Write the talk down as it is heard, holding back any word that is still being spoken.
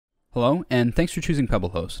Hello, and thanks for choosing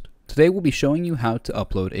PebbleHost. Today we'll be showing you how to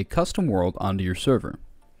upload a custom world onto your server.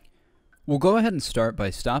 We'll go ahead and start by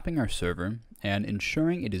stopping our server and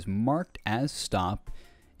ensuring it is marked as stop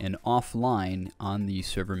and offline on the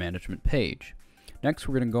server management page. Next,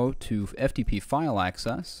 we're going to go to FTP file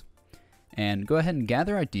access and go ahead and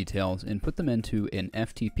gather our details and put them into an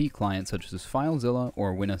FTP client such as FileZilla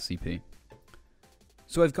or WinSCP.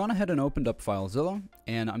 So I've gone ahead and opened up FileZilla,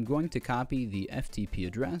 and I'm going to copy the FTP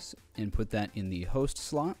address and put that in the host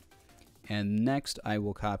slot. And next I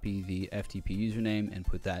will copy the FTP username and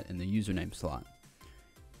put that in the username slot.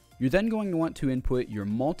 You're then going to want to input your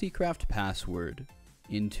multi-craft password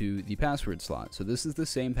into the password slot. So this is the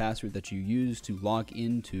same password that you use to log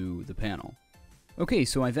into the panel. Okay,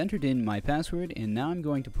 so I've entered in my password, and now I'm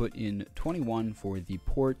going to put in 21 for the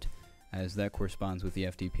port, as that corresponds with the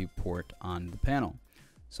FTP port on the panel.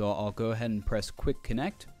 So I'll go ahead and press Quick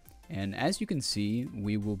Connect, and as you can see,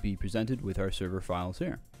 we will be presented with our server files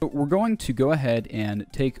here. So we're going to go ahead and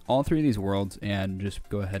take all three of these worlds and just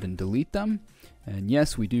go ahead and delete them. And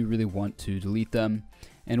yes, we do really want to delete them.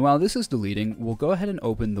 And while this is deleting, we'll go ahead and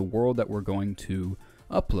open the world that we're going to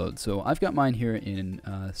upload. So I've got mine here in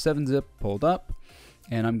 7-zip pulled up,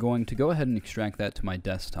 and I'm going to go ahead and extract that to my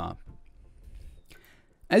desktop.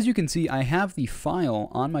 As you can see, I have the file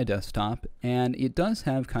on my desktop, and it does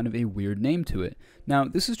have kind of a weird name to it. Now,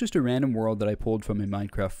 this is just a random world that I pulled from a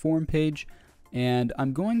Minecraft forum page, and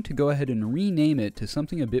I'm going to go ahead and rename it to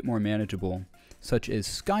something a bit more manageable, such as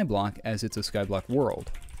Skyblock, as it's a Skyblock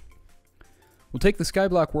world. We'll take the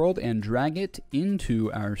Skyblock world and drag it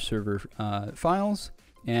into our server files,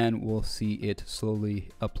 and we'll see it slowly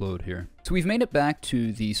upload here. So we've made it back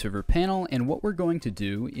to the server panel, and what we're going to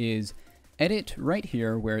do is edit right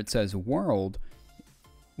here where it says world.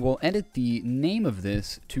 We'll edit the name of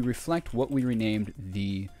this to reflect what we renamed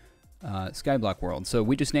the Skyblock world. So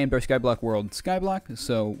we just named our Skyblock world Skyblock,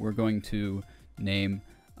 so we're going to name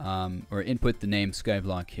or input the name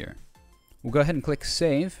Skyblock here. We'll go ahead and click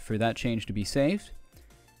save for that change to be saved,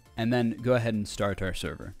 and then go ahead and start our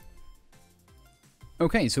server.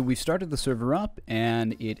 Okay, so we've started the server up,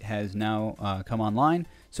 and it has now come online.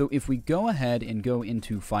 So if we go ahead and go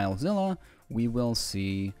into FileZilla, we will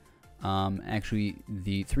see actually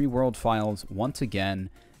the three world files once again.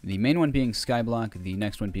 The main one being Skyblock, the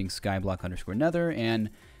next one being Skyblock_nether, and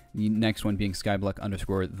the next one being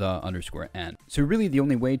Skyblock_the_n. So really the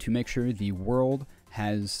only way to make sure the world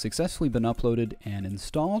has successfully been uploaded and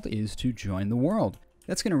installed is to join the world.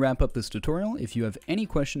 That's going to wrap up this tutorial. If you have any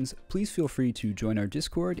questions, please feel free to join our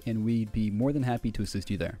Discord, and we'd be more than happy to assist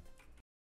you there.